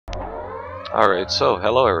Alright, so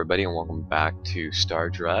hello everybody and welcome back to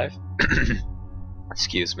Stardrive.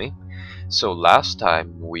 Excuse me. So last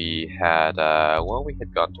time we had, we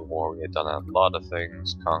had gone to war, we had done a lot of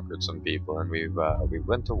things, conquered some people, and we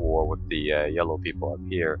went to war with the yellow people up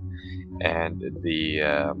here, and the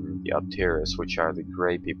Opterus, which are the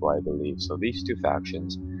gray people, I believe. So these two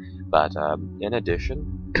factions, but in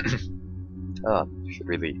addition, should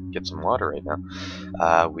really get some water right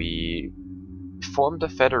now, we formed a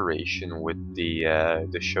federation with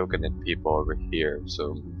the shogunate people over here.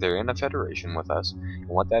 So they're in a federation with us, and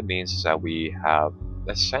what that means is that we have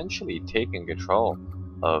essentially taken control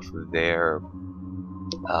of their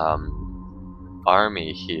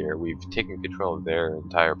army here. We've taken control of their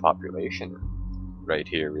entire population right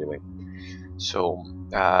here, really. So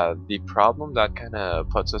the problem that kind of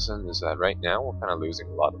puts us in is that right now we're kind of losing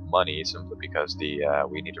a lot of money simply because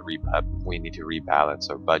we need to rebalance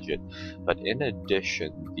our budget. But in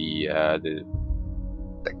addition, the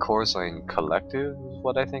Corzine Collective is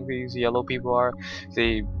what I think these yellow people are.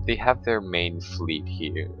 They have their main fleet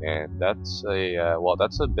here, and that's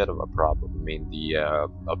that's a bit of a problem. I mean, the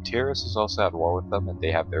Opterus is also at war with them, and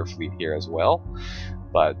they have their fleet here as well.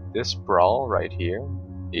 But this brawl right here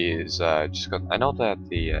is just gonna, I know that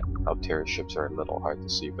the Altera ships are a little hard to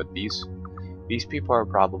see, but these people are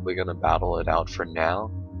probably gonna battle it out for now.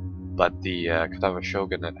 But the Katawa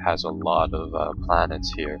Shogunate has a lot of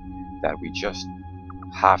planets here that we just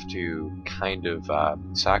have to kind of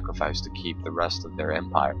sacrifice to keep the rest of their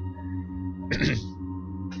empire.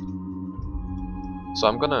 So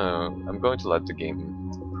I'm going to let the game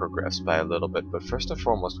progress by a little bit, but first and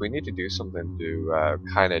foremost we need to do something to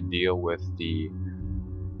kind of deal with the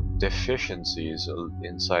deficiencies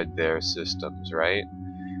inside their systems, right?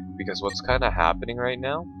 Because what's kind of happening right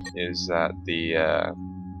now is that the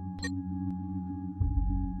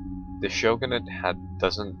shogunate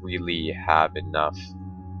doesn't really have enough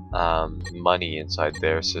money inside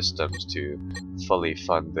their systems to fully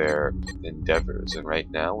fund their endeavors, and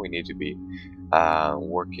right now we need to be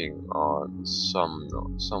working on some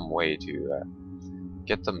way to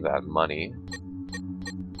get them that money.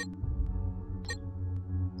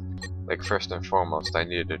 Like, first and foremost, I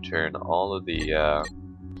needed to turn all of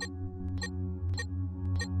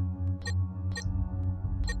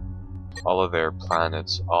their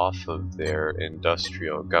planets off of their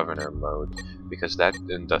industrial governor mode, because that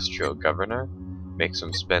industrial governor makes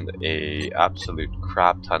them spend a absolute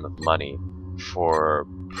crap ton of money for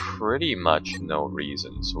pretty much no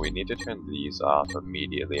reason. So we need to turn these off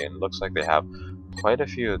immediately, and it looks like they have quite a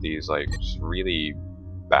few of these like really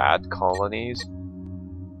bad colonies.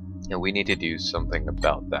 And we need to do something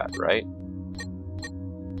about that, right?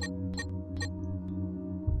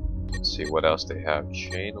 Let's see what else they have.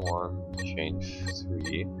 Chain 1, chain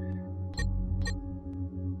 3.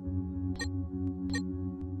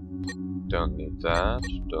 Don't need that,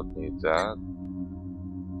 don't need that.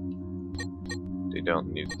 They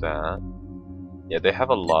don't need that. Yeah, they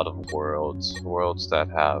have a lot of worlds that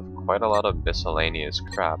have quite a lot of miscellaneous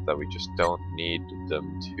crap that we just don't need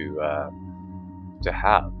them to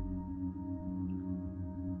have.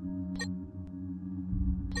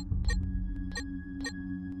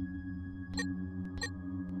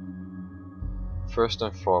 First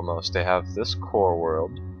and foremost, they have this core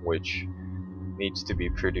world, which needs to be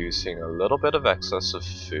producing a little bit of excess of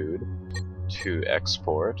food to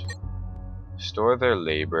export, store their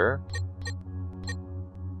labor,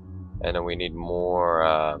 and then we need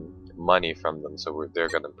more money from them, so they're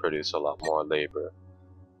going to produce a lot more labor.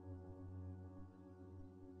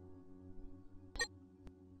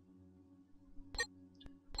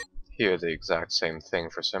 Here, the exact same thing.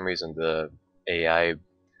 For some reason, the AI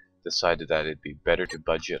decided that it'd be better to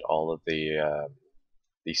budget all of the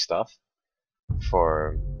stuff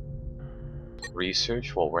for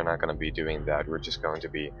research. Well, we're not going to be doing that. We're just going to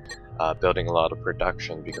be building a lot of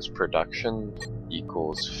production, because production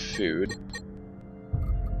equals food.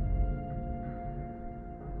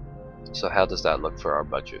 So how does that look for our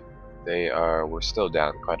budget? We're still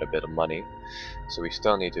down quite a bit of money, so we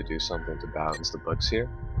still need to do something to balance the books here.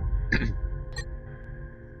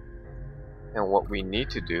 And what we need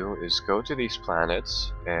to do is go to these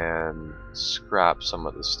planets and scrap some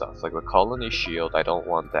of the stuff. Like the colony shield, I don't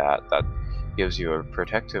want that. That gives you a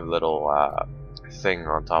protective little thing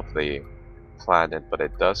on top of the planet, but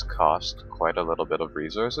it does cost quite a little bit of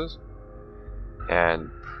resources.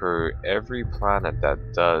 And for every planet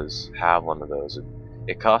that does have one of those,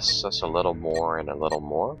 it costs us a little more and a little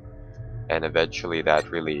more. And eventually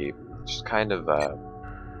that really just kind of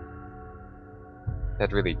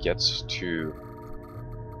that really gets to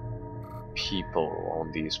people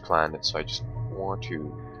on these planets. So I just want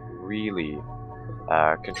to really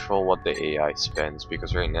control what the AI spends,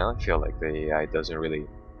 because right now I feel like the AI doesn't really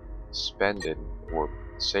spend it or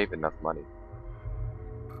save enough money.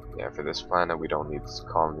 Yeah, for this planet we don't need this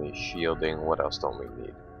colony shielding. What else don't we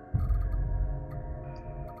need?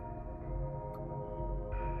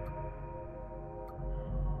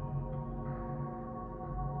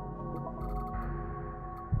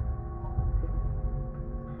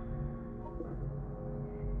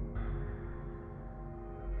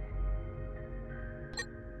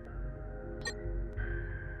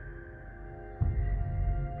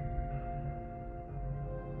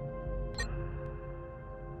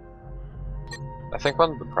 I think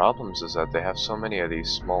one of the problems is that they have so many of these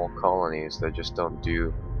small colonies that just don't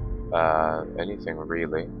do anything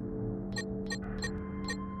really.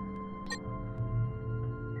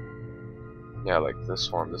 Yeah, like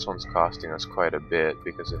this one. This one's costing us quite a bit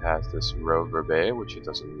because it has this rover bay, which it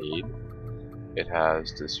doesn't need. It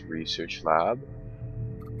has this research lab.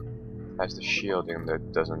 It has the shielding that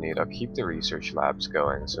it doesn't need. I'll keep the research labs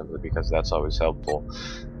going simply because that's always helpful.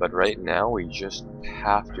 But right now we just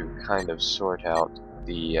have to kind of sort out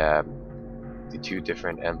the two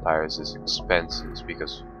different empires' expenses,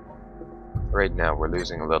 because right now we're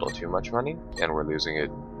losing a little too much money and we're losing it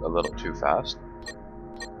a little too fast.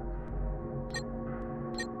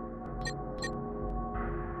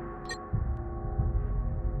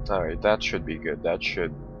 Alright, that should be good. That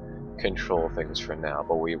should control things for now.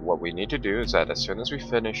 But what we need to do is that as soon as we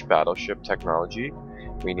finish battleship technology,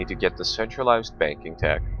 we need to get the centralized banking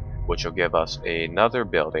tech, which will give us another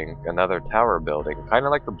building, another tower building, kind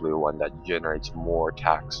of like the blue one, that generates more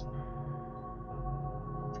tax.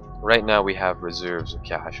 Right now we have reserves of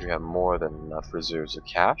cash. We have more than enough reserves of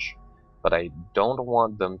cash, but I don't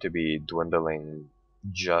want them to be dwindling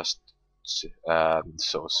just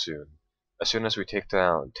so soon. As soon as we take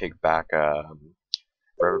back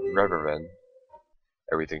Reverend,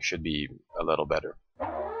 everything should be a little better.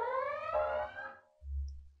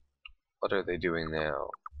 What are they doing now?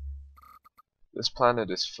 This planet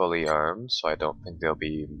is fully armed, so I don't think they'll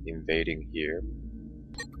be invading here.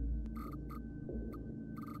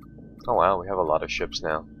 Oh wow, we have a lot of ships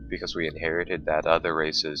now, because we inherited that other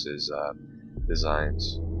race's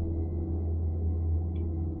designs.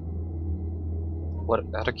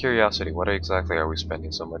 Out of curiosity, what exactly are we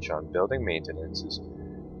spending so much on? Building maintenance is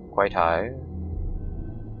quite high.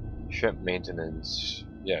 Ship maintenance,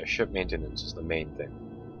 yeah, ship maintenance is the main thing.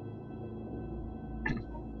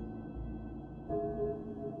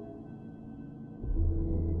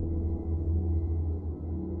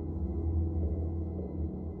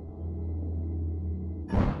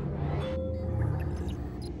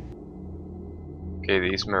 Okay,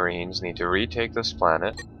 these Marines need to retake this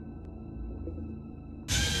planet.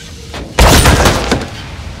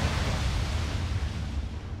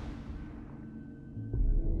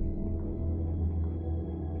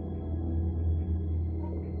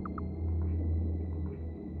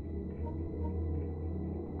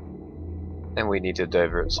 And we need to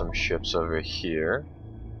divert some ships over here.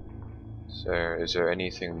 So, is there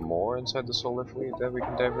anything more inside the solar fleet that we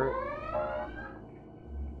can divert?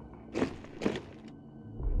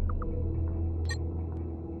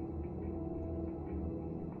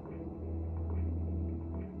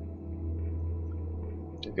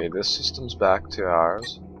 Okay, this system's back to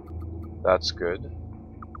ours. That's good.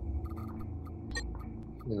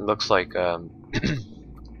 It looks like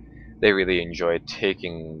they really enjoyed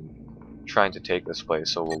trying to take this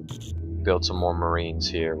place, so we'll build some more Marines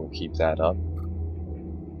here. We'll keep that up.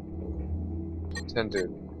 Send the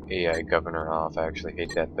AI governor off. I actually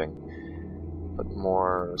hate that thing. Put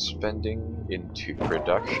more spending into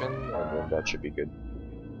production, and then that should be good.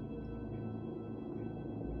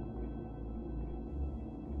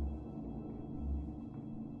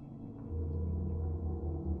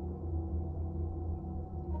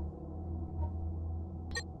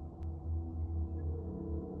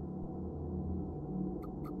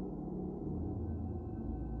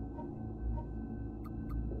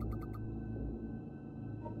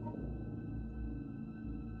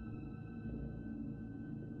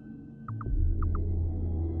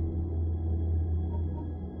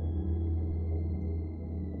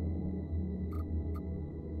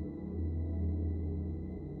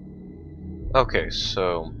 Okay,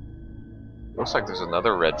 so looks like there's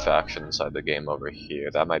another red faction inside the game over here.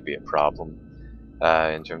 That might be a problem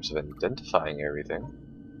in terms of identifying everything.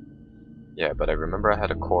 Yeah, but I remember I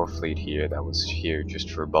had a core fleet here that was here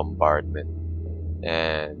just for bombardment,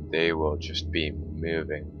 and they will just be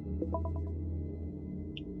moving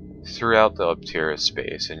throughout the Obtera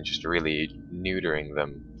space and just really neutering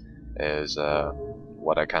them is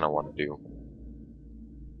what I kind of want to do.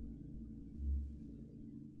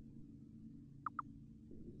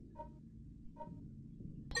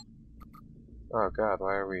 Oh god,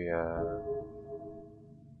 why are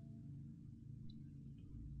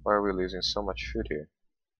we losing so much food here?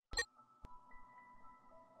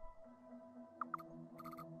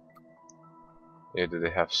 Yeah, do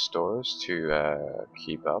they have stores to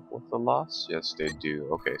keep up with the loss? Yes, they do.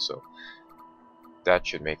 Okay, so that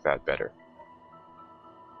should make that better.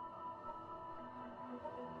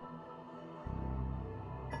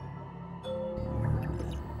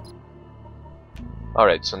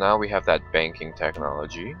 Alright, so now we have that banking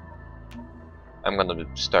technology. I'm gonna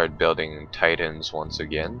start building titans once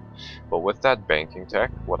again. But with that banking tech,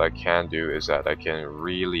 what I can do is that I can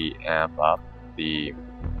really amp up the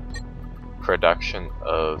production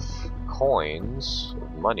of coins,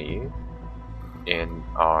 money, in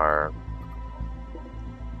our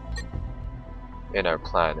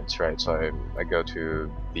planets, right? So I go to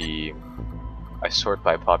I sort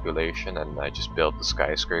by population and I just build the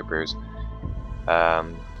skyscrapers.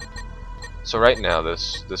 Um, so right now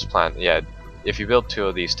this planet, yeah, if you build 2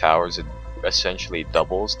 of these towers, it essentially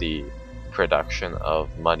doubles the production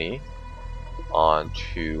of money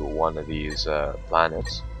onto one of these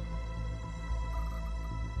planets.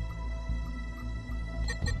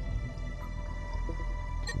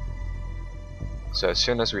 So as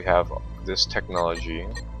soon as we have this technology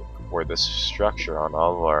or this structure on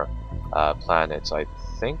all of our planets, I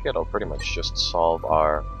think it'll pretty much just solve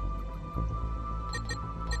our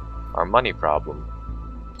money problem.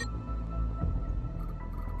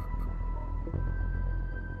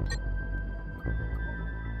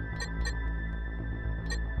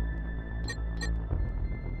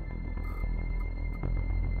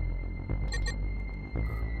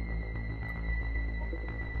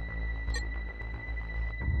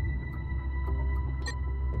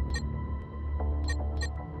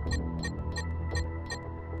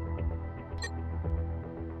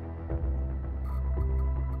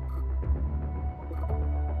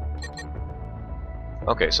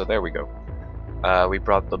 Okay, so there we go. We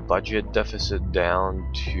brought the budget deficit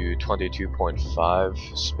down to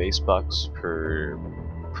 22.5 space bucks per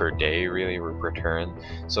day, really, per turn.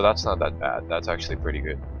 So that's not that bad. That's actually pretty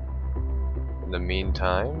good. In the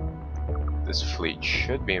meantime, this fleet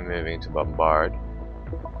should be moving to bombard.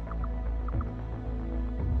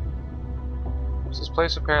 This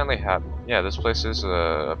place apparently yeah, this place is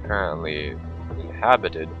apparently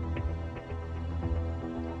inhabited,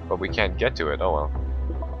 but we can't get to it. Oh well.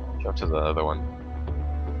 Jump to the other one.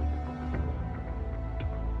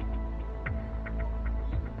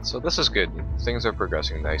 So this is good. Things are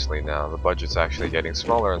progressing nicely now. The budget's actually getting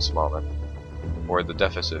smaller and smaller, or the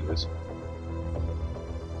deficit is.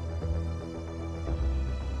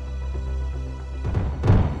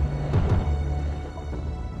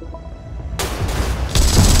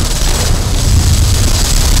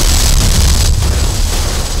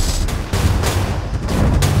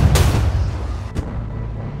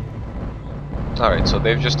 Alright, so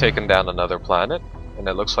they've just taken down another planet, and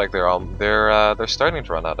it looks like they're starting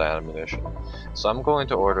to run out of ammunition. So I'm going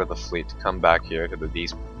to order the fleet to come back here to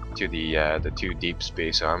the 2 deep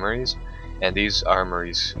space armories, and these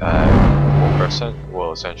armories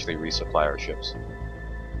will essentially resupply our ships.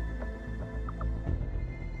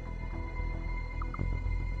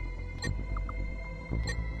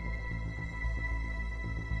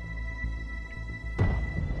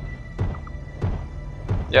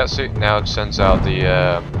 Yeah, see, now it sends out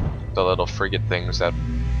the little frigate things that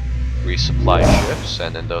resupply ships,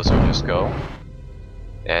 and then those will just go,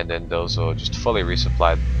 and then those will just fully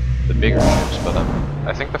resupply the bigger ships. But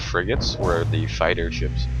I think the frigates, where the fighter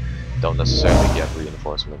ships don't necessarily get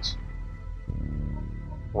reinforcements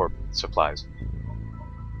or supplies.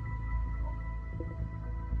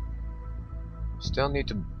 Still need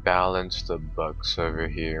to balance the bucks over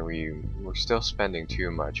here. We're still spending too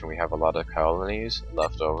much, and we have a lot of colonies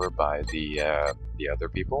left over by the other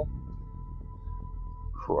people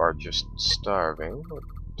who are just starving.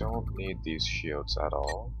 Don't need these shields at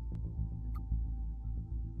all.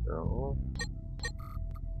 No.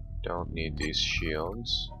 Don't need these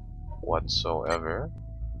shields whatsoever.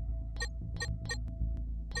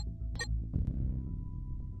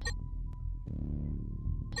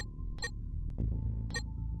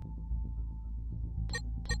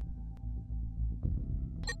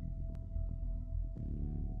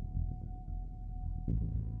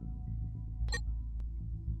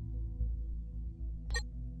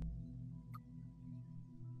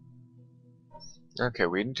 Okay,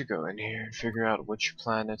 we need to go in here and figure out which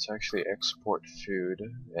planets actually export food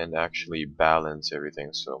and actually balance everything.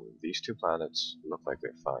 So these 2 planets look like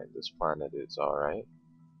they're fine. This planet is alright.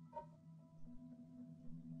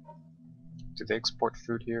 Do they export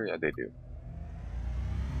food here? Yeah, they do.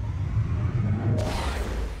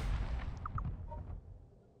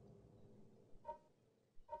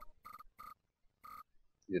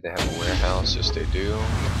 they have a warehouse? Yes, they do.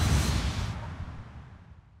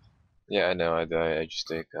 Yeah, I know. I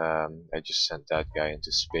just sent that guy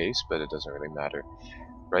into space, but it doesn't really matter.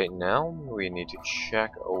 Right now, we need to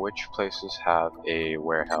check which places have a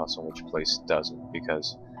warehouse and which place doesn't,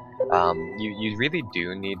 because you really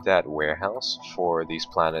do need that warehouse for these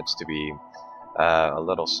planets to be a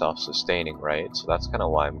little self-sustaining, right? So that's kind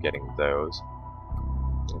of why I'm getting those.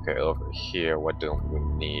 Okay, over here, what don't we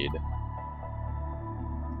need?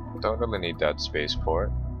 Don't really need that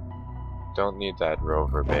spaceport. Don't need that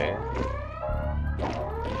rover bay.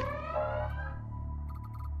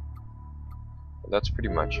 That's pretty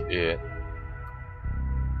much it.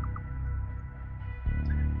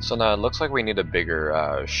 So now it looks like we need a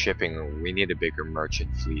bigger shipping, we need a bigger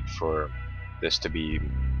merchant fleet for this to be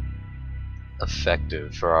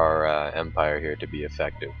effective, for our empire here to be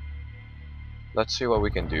effective. Let's see what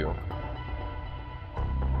we can do.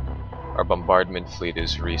 Our bombardment fleet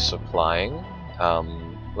is resupplying.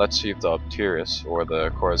 Let's see if the Optiris or the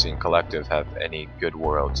Corazine Collective have any good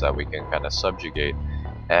worlds that we can kind of subjugate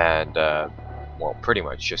and, well, pretty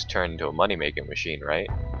much just turn into a money-making machine, right?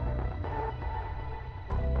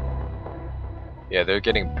 Yeah, they're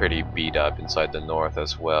getting pretty beat up inside the north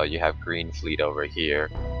as well. You have Green Fleet over here,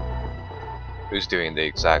 who's doing the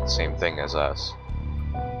exact same thing as us.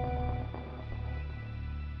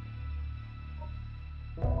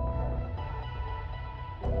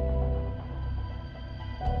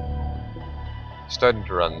 Starting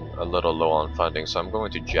to run a little low on funding, so I'm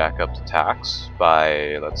going to jack up the tax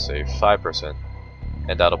by, let's say, 5%,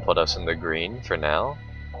 and that'll put us in the green for now.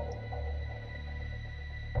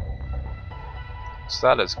 So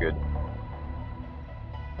that is good.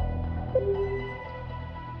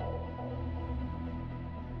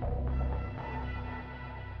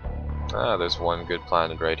 Ah, there's one good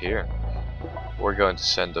planet right here. We're going to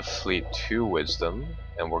send a fleet to Wisdom,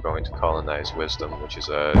 and we're going to colonize Wisdom, which is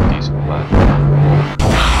a decent planet.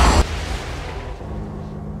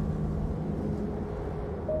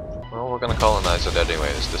 Well, we're going to colonize it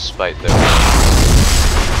anyways, despite their...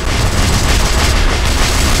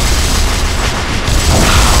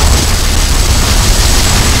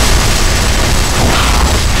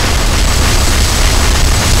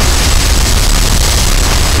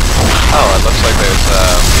 Oh, it looks like there's,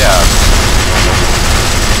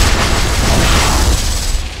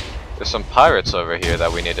 there's some pirates over here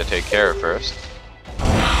that we need to take care of first.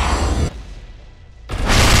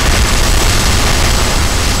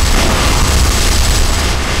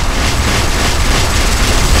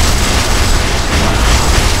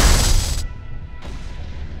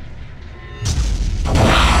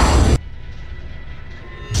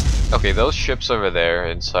 Okay, those ships over there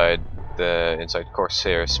inside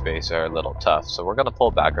Corsair space are a little tough, so we're gonna pull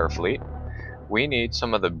back our fleet. We need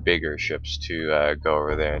some of the bigger ships to go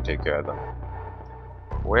over there and take care of them.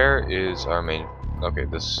 Where is our main... Okay,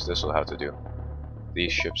 this will have to do.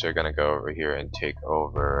 These ships are gonna go over here and take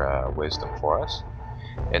over Wisdom for us.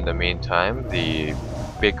 In the meantime, the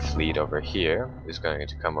big fleet over here is going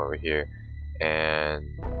to come over here and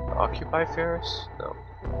occupy Ferris? No.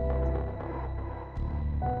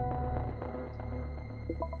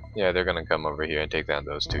 Yeah, they're gonna come over here and take down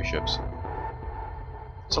those two ships.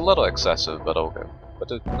 It's a little excessive, but okay.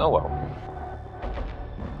 But oh well.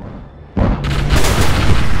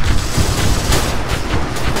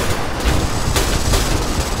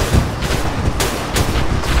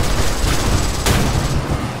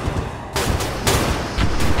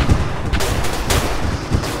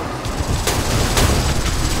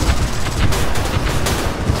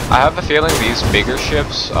 I have a feeling these bigger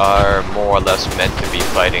ships are more or less meant to be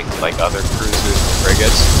fighting like other cruisers and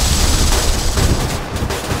frigates.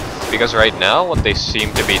 Because right now, what they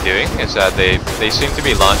seem to be doing is that they seem to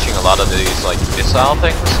be launching a lot of these like missile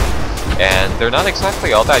things, and they're not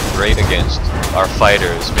exactly all that great against our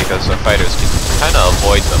fighters because our fighters can kind of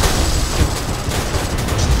avoid them.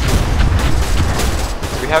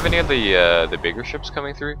 Do we have any of the bigger ships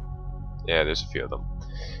coming through? Yeah, there's a few of them.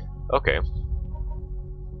 Okay.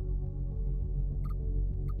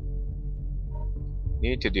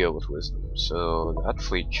 Need to deal with Wisdom, so that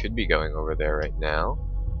fleet should be going over there right now.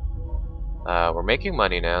 We're making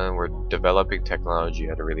money now and we're developing technology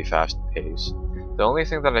at a really fast pace. The only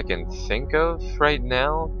thing that I can think of right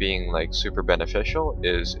now being like super beneficial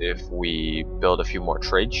is if we build a few more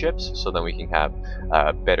trade ships, so then we can have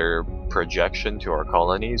better projection to our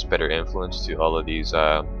colonies, better influence to all of these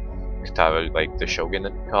like the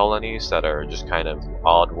Shogunate colonies that are just kind of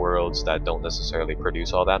odd worlds that don't necessarily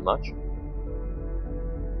produce all that much.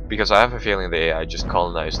 Because I have a feeling the AI just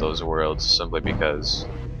colonized those worlds simply because,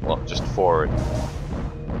 well, just for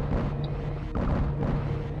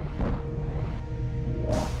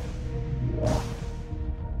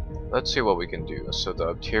Let's see what we can do. So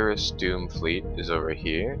the Obtiris Doom fleet is over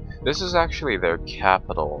here. This is actually their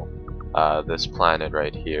capital, this planet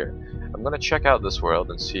right here. I'm gonna check out this world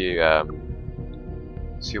and see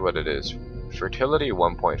what it is. Fertility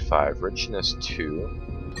 1.5, richness 2.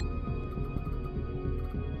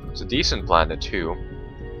 It's a decent planet too.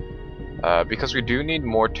 Because we do need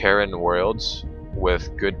more Terran worlds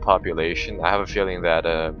with good population. I have a feeling that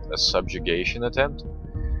a subjugation attempt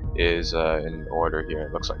is in order here.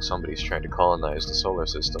 It looks like somebody's trying to colonize the solar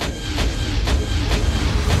system.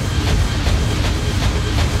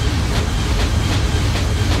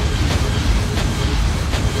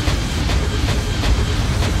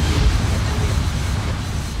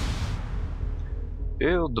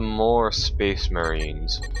 Build more Space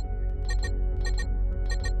Marines.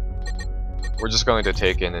 We're just going to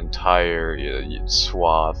take an entire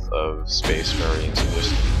swath of Space Marines and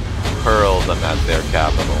just hurl them at their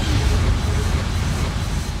capital.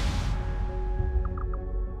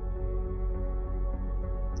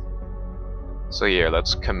 So yeah,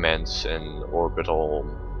 let's commence an orbital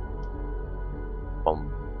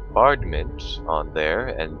bombardment on there,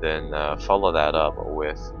 and then follow that up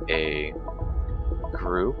with a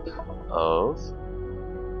group of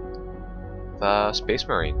Space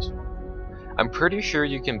Marines. I'm pretty sure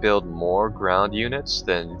you can build more ground units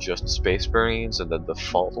than just Space Marines and the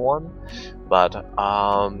default one, but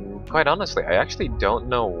quite honestly, I actually don't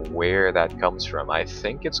know where that comes from. I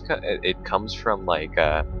think it comes from like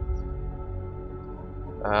no,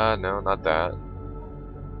 not that.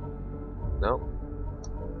 No.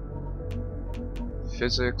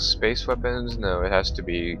 Physics, space weapons? No, it has to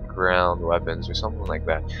be ground weapons or something like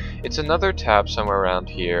that. It's another tab somewhere around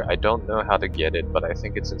here. I don't know how to get it, but I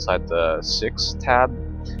think it's inside the 6th tab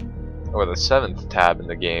or the 7th tab in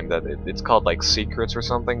the game. That it's called like secrets or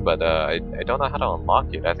something, but I don't know how to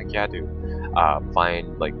unlock it. I think you had to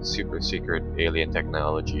find like super secret alien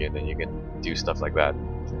technology, and then you can do stuff like that.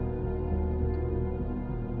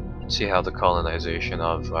 See how the colonization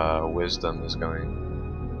of wisdom is going.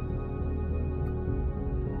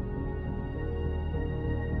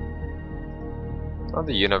 Well,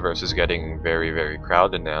 the universe is getting very, very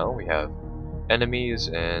crowded now. We have enemies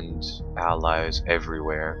and allies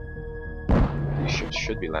everywhere. These ships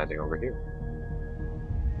should be landing over here.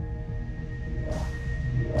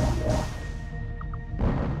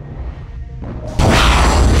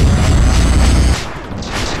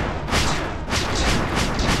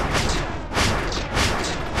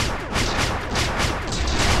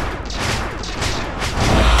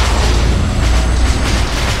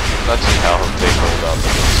 Let's see how they hold up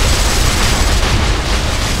against them.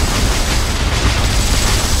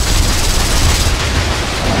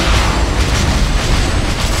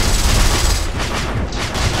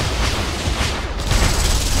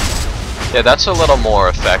 Yeah, that's a little more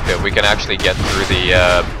effective. We can actually get through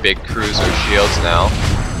the big cruiser shields now.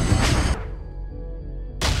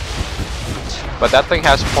 But that thing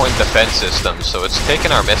has point defense systems, so it's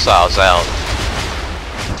taking our missiles out.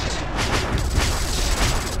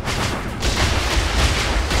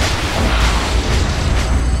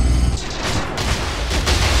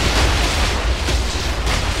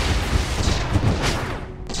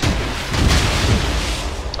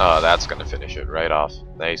 Oh, that's gonna finish it right off.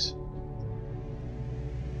 Nice.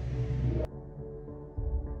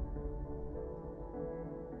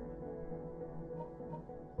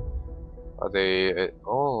 Are they...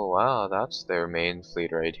 oh wow, that's their main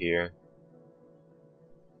fleet right here.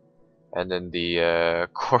 And then the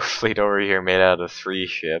core fleet over here made out of 3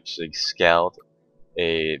 ships, a scout,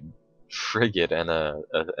 a frigate, and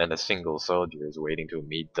a single soldier is waiting to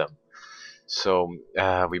meet them. So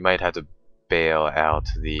we might have to bail out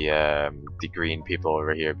the green people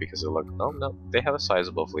over here because look, oh no, they have a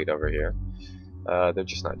sizable fleet over here. They're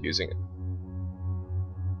just not using it.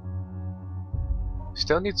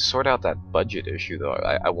 Still need to sort out that budget issue though.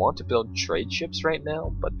 I want to build trade ships right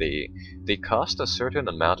now, but they cost a certain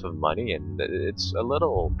amount of money and it's a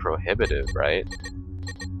little prohibitive, right?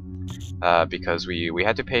 Because we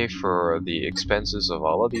had to pay for the expenses of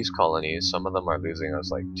all of these colonies. Some of them are losing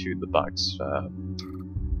us like $2.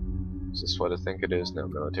 Is this what I think it is? No,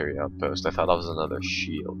 military outpost. I thought that was another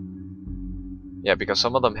shield. Yeah, because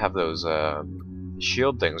some of them have those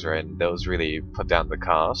shield things, right? And those really put down the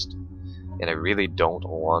cost. And I really don't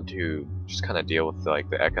want to just kind of deal with like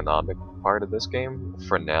the economic part of this game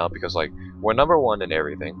for now, because like we're #1 in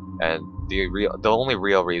everything, and the only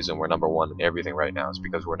real reason we're #1 in everything right now is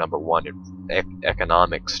because we're #1 in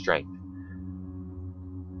economic strength.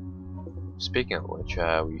 Speaking of which,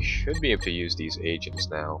 we should be able to use these agents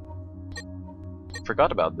now.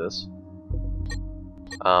 Forgot about this.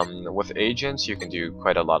 With agents, you can do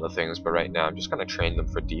quite a lot of things, but right now I'm just gonna train them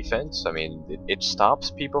for defense. I mean, it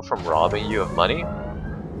stops people from robbing you of money.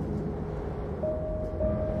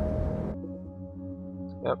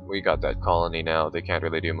 Yep, we got that colony now. They can't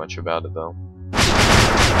really do much about it though.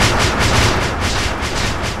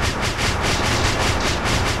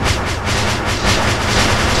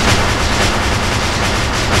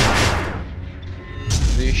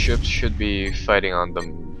 These ships should be fighting on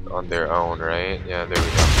them on their own, right? Yeah, there we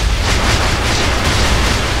go.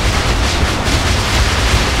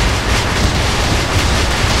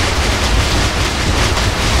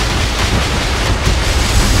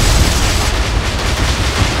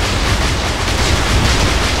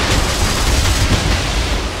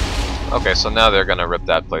 Okay, so now they're gonna rip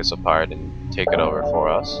that place apart and take it over for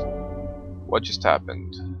us. What just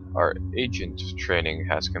happened? Our agent training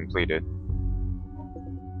has completed.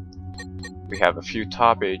 We have a few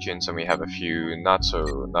top agents and we have a few not so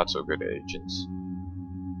good agents.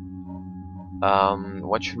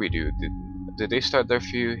 What should we do? Did they start their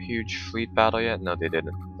huge fleet battle yet? No, they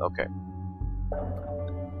didn't. Okay.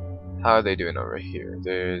 How are they doing over here?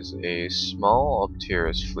 There's a small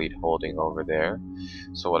Opterus fleet holding over there.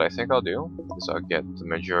 So what I think I'll do is I'll get the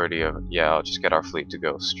majority of... yeah, I'll just get our fleet to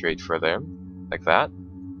go straight for them. Like that.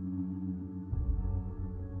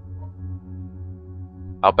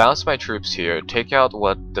 I'll bounce my troops here, take out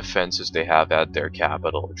what defenses they have at their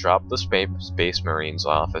capital, drop the space marines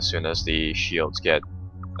off as soon as the shields get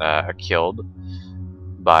killed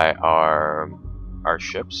by our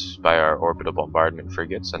ships, by our orbital bombardment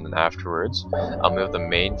frigates, and then afterwards I'll move the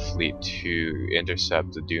main fleet to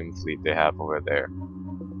intercept the Doom fleet they have over there.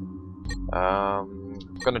 I'm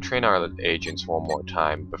gonna train our agents one more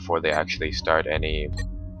time before they actually start any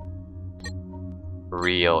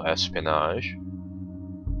real espionage.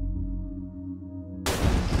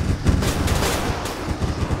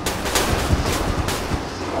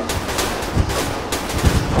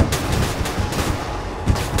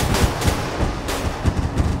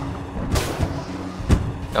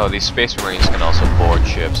 Oh, these space marines can also board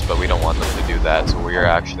ships, but we don't want them to do that, so we are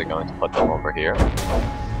actually going to put them over here.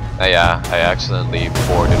 Yeah, I accidentally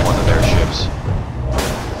boarded one of their ships.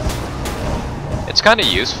 It's kind of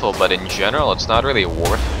useful, but in general, it's not really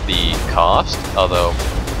worth the cost. Although,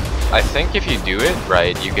 I think if you do it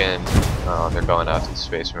right, you can. Oh, they're going out to the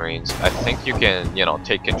space marines. I think you can, you know,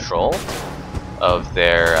 take control of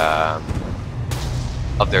their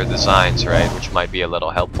designs, right? Which might be a little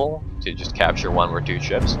helpful to just capture one or two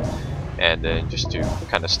ships, and then just to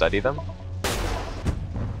kind of study them.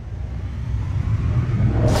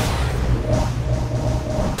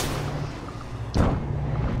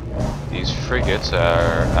 These frigates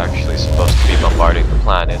are actually supposed to be bombarding the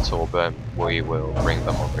planet, so we will bring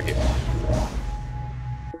them over here.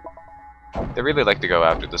 They really like to go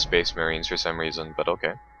after the space marines for some reason, but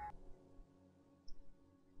okay.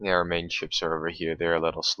 Yeah, our main ships are over here. They're a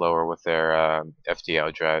little slower with their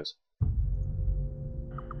FDL drives.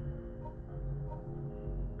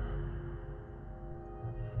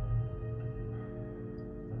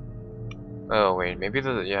 Oh wait, maybe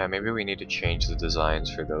maybe we need to change the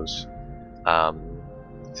designs for those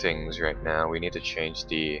things right now. We need to change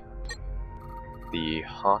the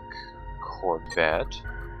Hawk Corvette,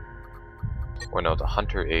 or no, the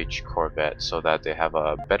Hunter H Corvette, so that they have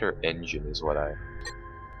a better engine, is what I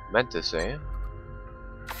meant to say.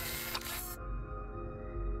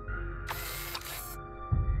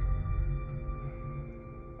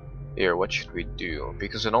 Here, what should we do?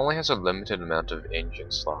 Because it only has a limited amount of engine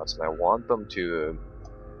slots, and I want them to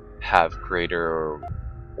have greater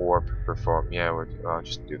warp perform. Yeah, I'll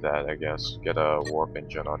just do that, I guess. Get a warp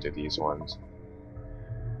engine onto these ones.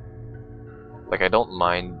 Like, I don't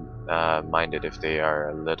mind it if they are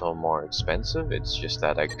a little more expensive. It's just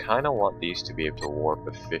that I kind of want these to be able to warp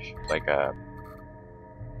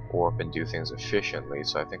warp and do things efficiently.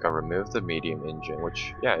 So I think I'll remove the medium engine,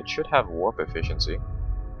 which, yeah, it should have warp efficiency.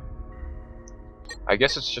 I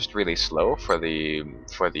guess it's just really slow for the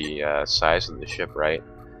size of the ship, right?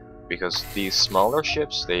 Because these smaller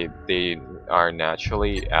ships, they are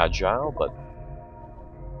naturally agile, but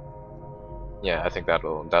yeah, I think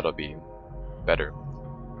that'll be better.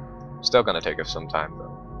 Still gonna take us some time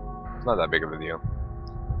though. It's not that big of a deal.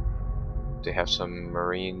 They have some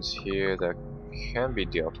marines here that can be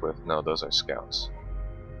dealt with. No, those are scouts.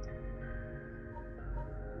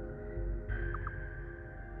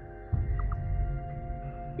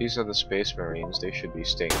 These are the space marines. They should be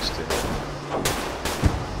staying still.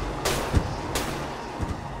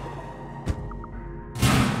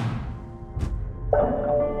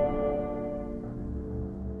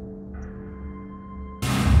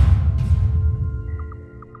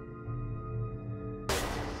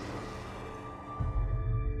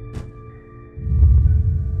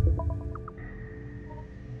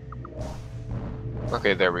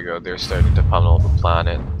 Okay, there we go. They're starting to pummel the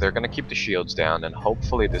planet. They're gonna keep the shields down and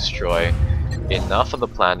hopefully destroy enough of the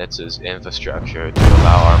planet's infrastructure to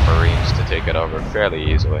allow our marines to take it over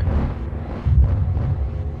fairly easily.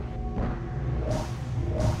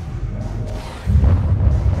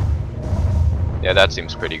 Yeah, that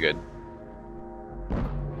seems pretty good.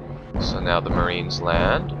 So now the marines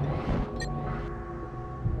land.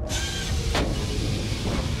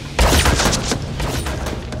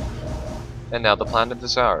 And now the planet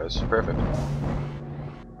is ours. Perfect.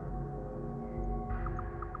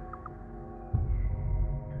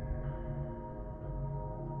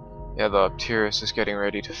 Yeah, the Optirus is getting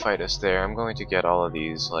ready to fight us there. I'm going to get all of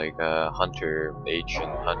these, like, Hunter H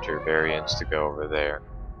and Hunter variants to go over there.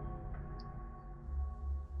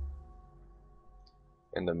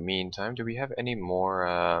 In the meantime, do we have any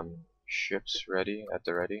more ships ready at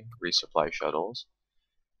the ready? Resupply shuttles.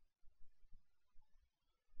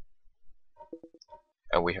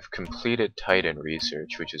 And we have completed Titan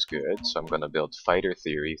research, which is good. So I'm gonna build fighter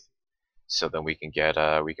theory, so then we can get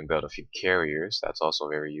we can build a few carriers. That's also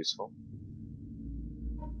very useful.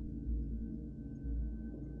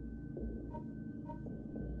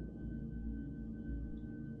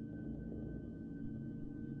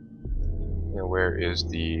 And where is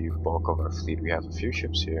the bulk of our fleet? We have a few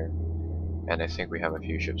ships here, and I think we have a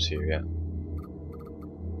few ships here. Yeah.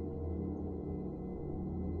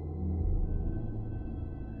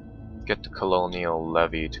 Get the colonial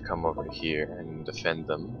levy to come over here and defend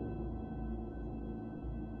them.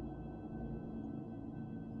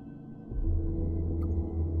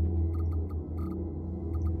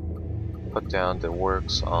 Put down the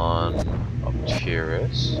works on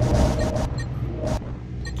Optirus.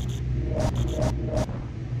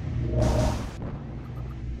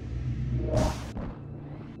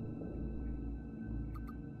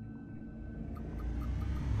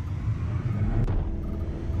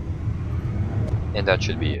 And that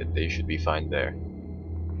should be it. They should be fine there.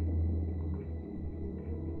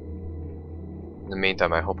 In the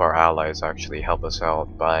meantime, I hope our allies actually help us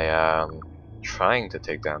out by trying to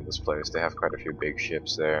take down this place. They have quite a few big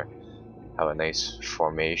ships there. Have a nice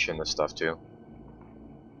formation and stuff too.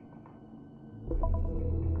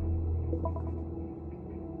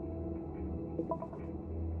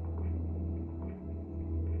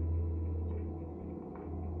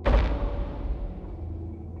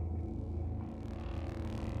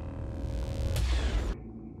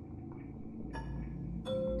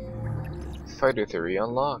 Fighter theory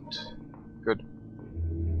unlocked. Good.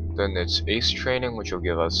 Then it's ace training, which will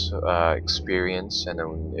give us experience, and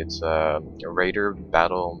then it's raider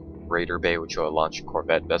bay, which will launch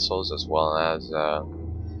corvette vessels as well as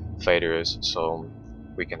fighters, so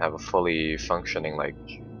we can have a fully functioning like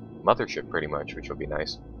mothership pretty much, which will be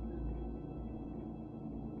nice.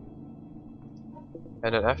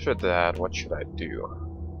 And then after that, what should I do?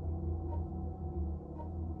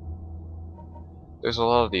 There's a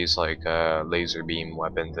lot of these like laser beam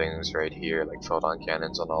weapon things right here, like photon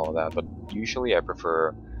cannons and all of that, but usually I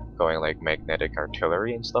prefer going like magnetic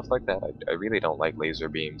artillery and stuff like that. I really don't like laser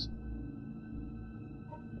beams.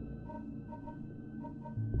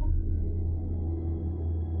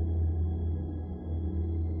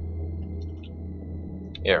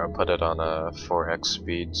 Yeah, I'll put it on a 4x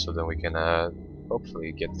speed so then we can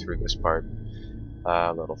hopefully get through this part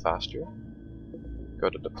a little faster. Go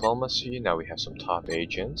to diplomacy. Now we have some top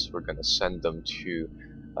agents. We're gonna send them to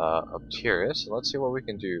Optirus. Let's see what we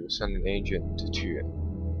can do. Send an agent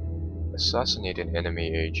to assassinate an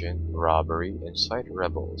enemy agent, robbery, incite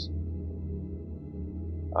rebels.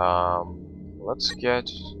 Let's get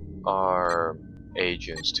our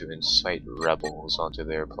agents to incite rebels onto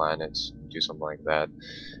their planets. Do something like that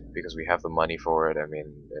because we have the money for it. I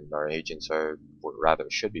mean, and our agents are, or rather,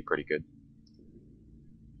 should be pretty good.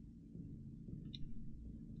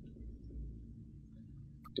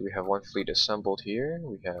 Do we have one fleet assembled here?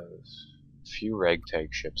 We have a few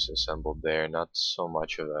ragtag ships assembled there. Not so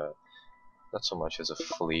much as a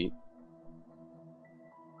fleet.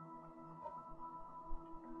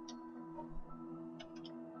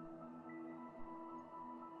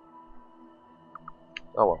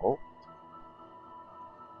 Oh well.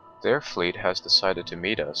 Their fleet has decided to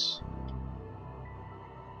meet us.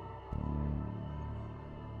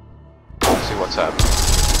 Let's see what's happening.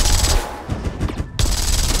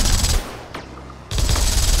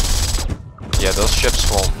 Yeah, those ships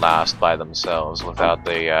won't last by themselves. Without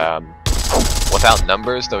the without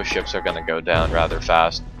numbers, those ships are gonna go down rather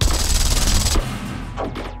fast.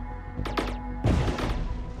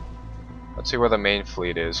 Let's see where the main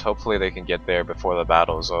fleet is. Hopefully they can get there before the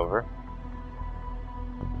battle is over.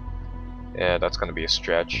 Yeah, that's gonna be a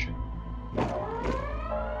stretch.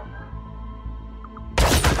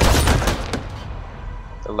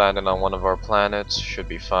 landing on one of our planets, should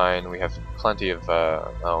be fine. We have plenty of,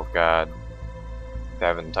 oh god. They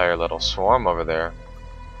have an entire little swarm over there.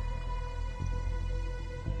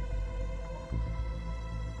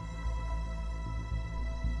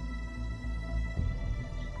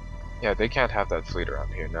 Yeah, they can't have that fleet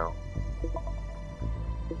around here, no.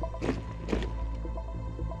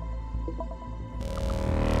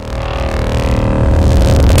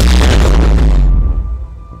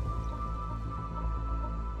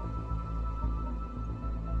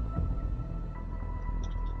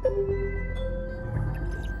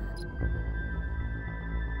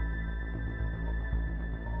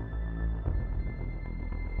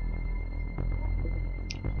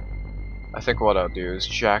 I think what I'll do is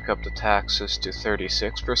jack up the taxes to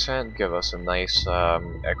 36%, give us a nice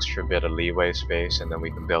extra bit of leeway space, and then we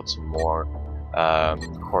can build some more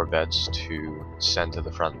corvettes to send to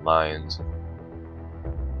the front lines.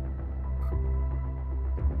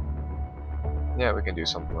 Yeah, we can do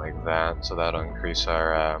something like that, so that'll increase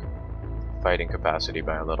our fighting capacity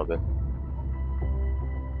by a little bit.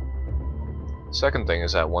 Second thing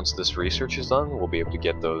is that once this research is done, we'll be able to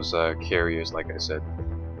get those carriers, like I said.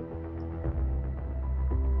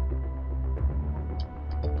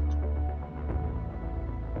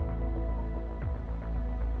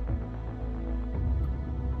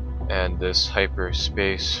 And this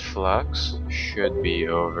hyperspace flux should be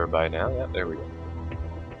over by now. Yeah, there we go.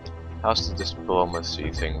 How's the diplomacy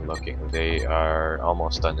thing looking? They are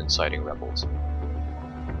almost done inciting rebels.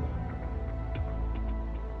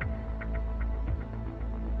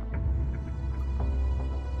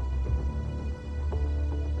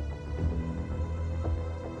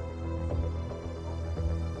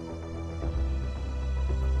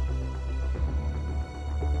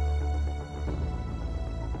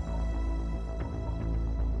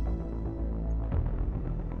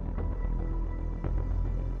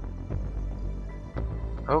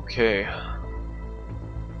 Okay.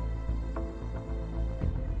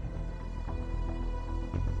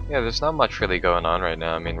 Yeah, there's not much really going on right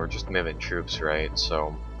now. I mean, we're just moving troops, right?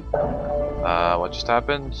 So, what just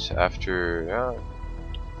happened after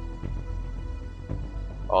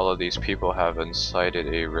all of these people have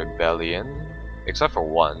incited a rebellion, except for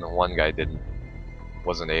one. One guy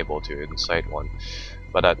wasn't able to incite one,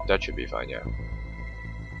 but that should be fine, yeah.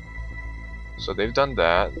 So they've done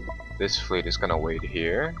that. This fleet is gonna wait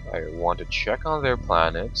here. I want to check on their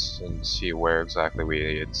planets and see where exactly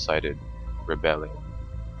we incited rebellion.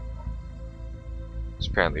 It's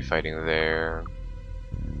apparently fighting there.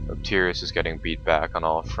 Obtirus is getting beat back on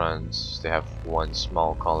all fronts. They have one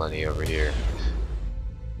small colony over here.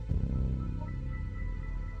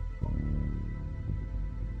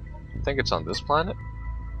 I think it's on this planet?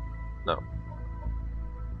 No.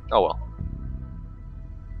 Oh well.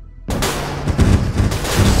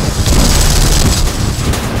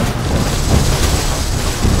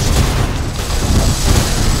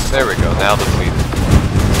 There we go, now the fleet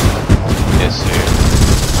is here.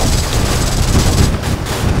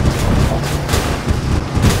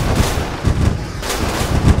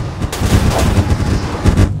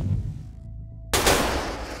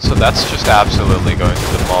 So that's just absolutely going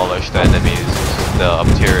to demolish the enemies, the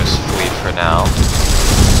Obtirus fleet for now.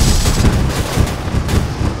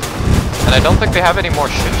 And I don't think they have any more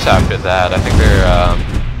ships after that. I think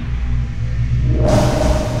they're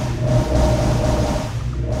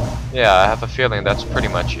yeah, I have a feeling that's pretty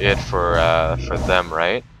much it for them,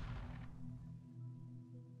 right?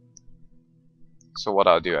 So what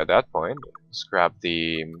I'll do at that point is grab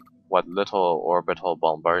what little orbital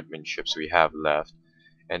bombardment ships we have left,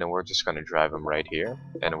 and then we're just gonna drive them right here,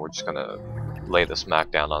 and then we're just gonna lay the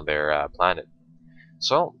smackdown on their planet.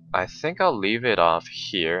 So I think I'll leave it off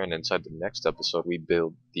here, and inside the next episode we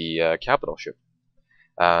build the capital ship.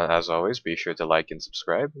 As always, be sure to like and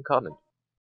subscribe and comment.